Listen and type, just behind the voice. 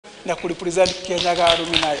na kurepresent Kenya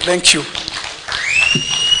Garumina. Thank you.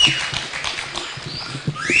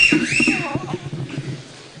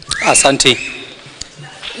 Asante.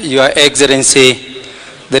 Your Excellency,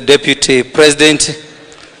 the Deputy President,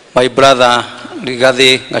 my brother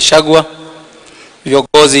Rigathi Gachagua,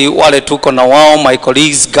 viongozi wale tuko na wao, my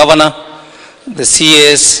colleagues, governor, the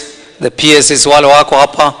CS, the PSs wale wako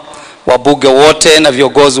hapa, wabunge wote na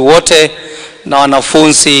viongozi wote na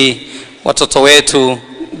wanafunzi, watoto wetu.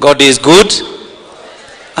 God is good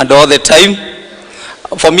and all the time.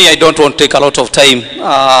 For me, I don't want to take a lot of time.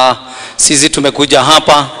 Sisi tumekuja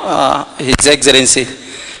hapa, His Excellency,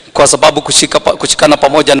 kwa sababu kushikana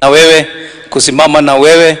pamoja na wewe, kusimama na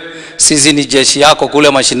wewe. Sisi ni jeshi yako kule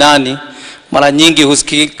mashinani. Mara nyingi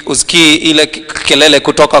husikii ile kelele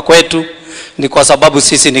kutoka kwetu, ni kwa sababu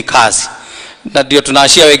sisi ni kazi. Na ndio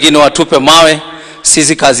tunaashia wengine watupe mawe.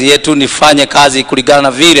 Sisi kazi yetu ni fanye kazi kulingana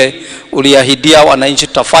na vile uliahidia wananchi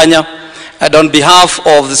tutafanya. And on behalf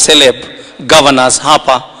of the celeb governors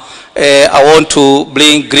hapa, I want to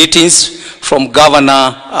bring greetings from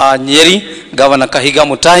Governor Nyeri, Governor Kahiga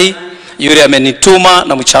Mutahi. Yule amenituma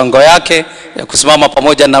na mchango yake ya kusimama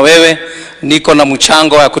pamoja na wewe. Niko na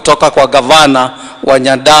mchango ya kutoka kwa gavana wa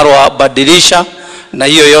Nyandarua Badilisha, na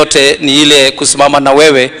hiyo yote ni ile kusimama na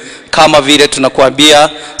wewe. Kama vile tunakuambia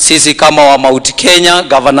sisi kama wa Mount Kenya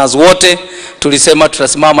governors wote tulisema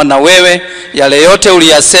tutasimama na wewe. Yale yote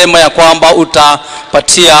uliyasema ya kwamba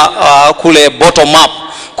utapatia kule bottom up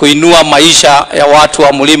kuinua maisha ya watu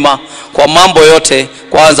wa mlima kwa mambo yote,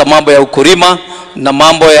 kwanza mambo ya ukulima na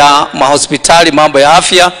mambo ya mahospitali, mambo ya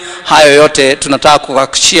afya, hayo yote tunataka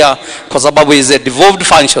kuhakikishia, kwa sababu is a devolved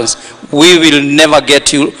functions. We will never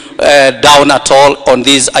get you down at all on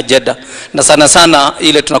this agenda. Na sana sana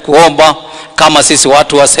ile tunakuomba kama sisi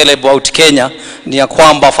watu wa celeb out Kenya ni ya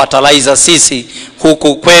kwamba fertilizer sisi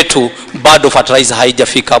huku kwetu bado fertilizer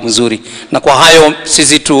haijafika mzuri. Na kwa hayo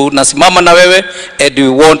sisi tunasimama na wewe, and we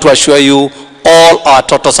want to assure you all our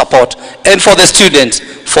total support. And for the students,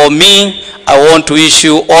 for me, I want to wish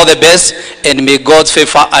you all the best, and may God's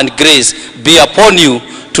favor and grace be upon you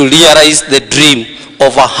to realize the dream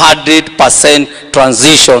of 100%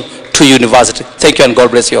 transition to university. Thank you, and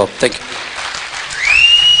God bless you all. Thank you.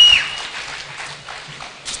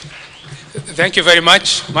 Thank you very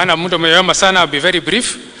much. Mana muda umeyoma sana. I'll be very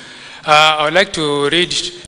brief. I would like to read